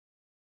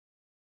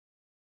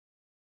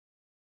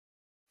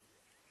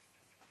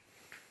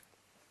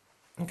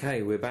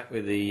Okay, we're back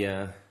with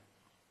the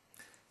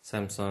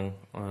Samsung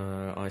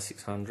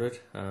i600.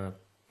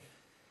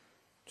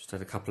 Just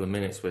had a couple of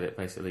minutes with it,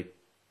 basically.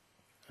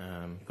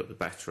 Put the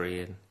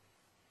battery in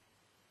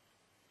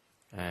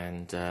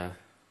and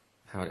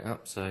powered it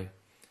up. So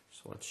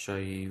just wanted to show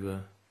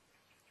you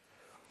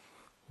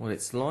what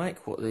it's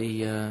like, what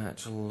the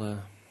actual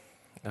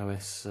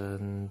OS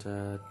and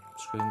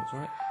screen looks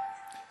like.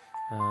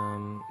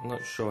 I'm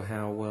not sure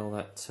how well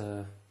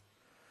that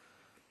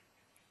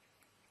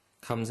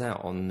comes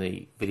out on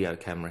the video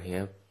camera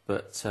here,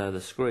 but the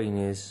screen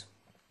is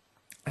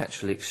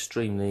actually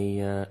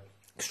extremely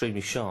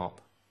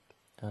sharp.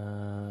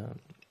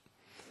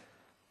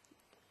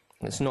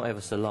 It's not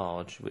ever so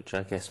large, which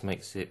I guess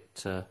makes it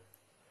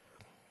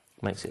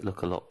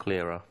look a lot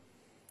clearer.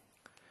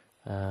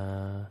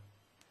 Okay,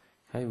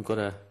 we've got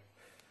a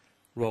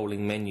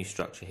rolling menu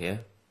structure here,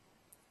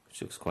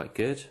 which looks quite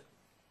good.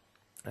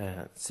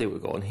 Let's see what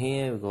we've got on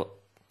here. We've got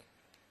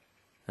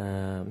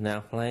now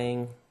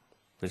playing,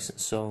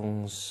 recent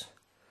songs,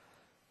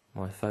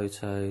 my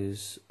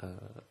photos,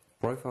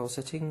 profile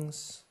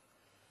settings,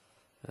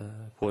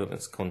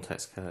 appointments,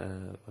 contacts,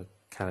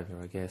 calendar,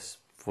 I guess,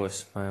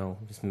 voicemail,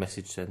 this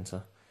message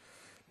center,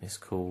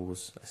 missed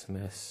calls,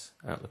 SMS,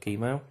 Outlook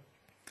email,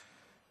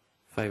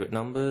 favourite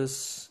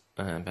numbers,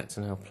 and back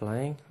to now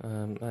playing.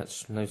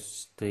 That's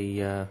notice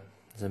there's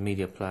a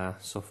media player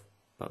soft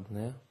button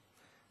there,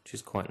 which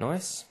is quite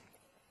nice.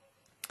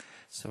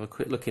 So have a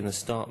quick look in the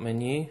start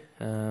menu,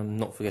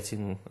 not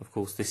forgetting, of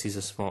course, this is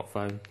a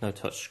smartphone, no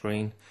touch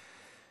screen.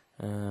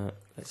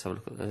 Let's have a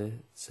look at the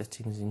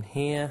settings in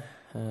here.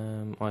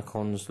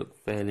 Icons look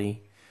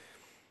fairly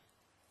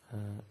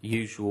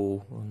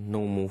usual and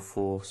normal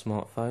for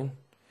smartphone.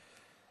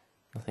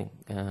 Nothing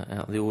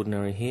out of the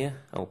ordinary here.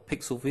 Oh,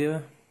 Pixel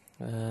Viewer.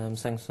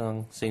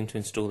 Samsung seem to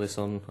install this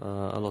on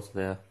a lot of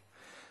their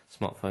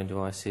smartphone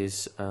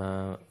devices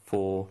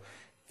for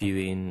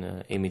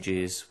viewing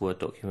images, Word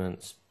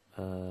documents,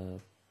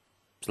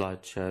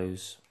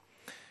 slideshows,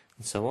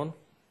 and so on.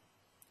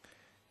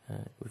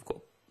 We've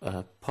got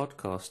a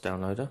podcast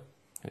downloader,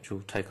 which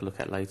we'll take a look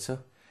at later,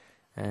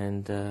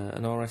 and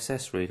an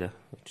RSS reader,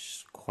 which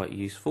is quite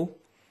useful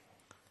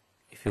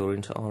if you're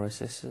into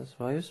RSS, I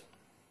suppose.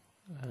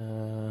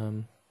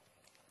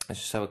 Let's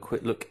just have a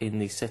quick look in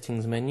the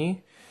settings menu.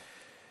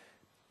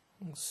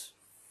 It's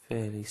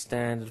fairly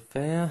standard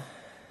fare.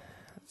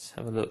 Let's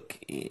have a look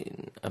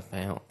in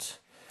about,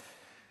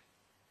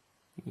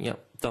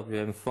 yep,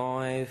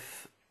 WM5,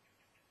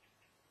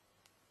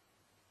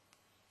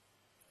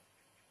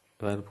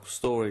 available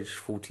storage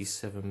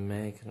 47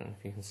 meg, I don't know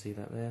if you can see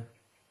that there.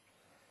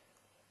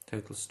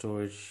 Total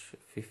storage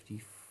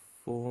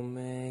 54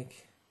 meg,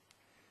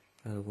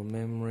 available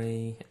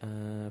memory,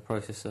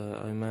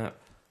 processor OMAP,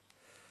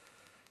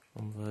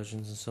 on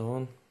versions and so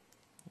on.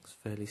 Looks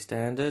fairly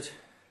standard.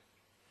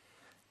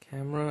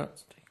 Camera,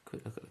 let's take a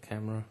quick look at the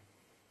camera.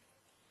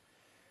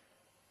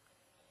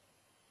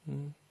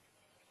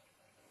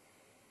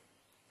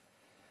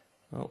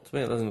 Well, to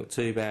me it doesn't look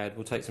too bad.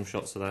 We'll take some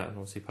shots of that and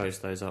obviously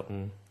post those up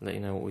and let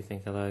you know what we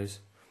think of those.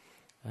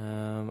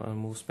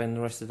 And we'll spend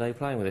the rest of the day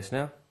playing with this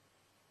now.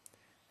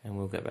 And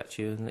we'll get back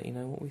to you and let you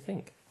know what we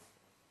think.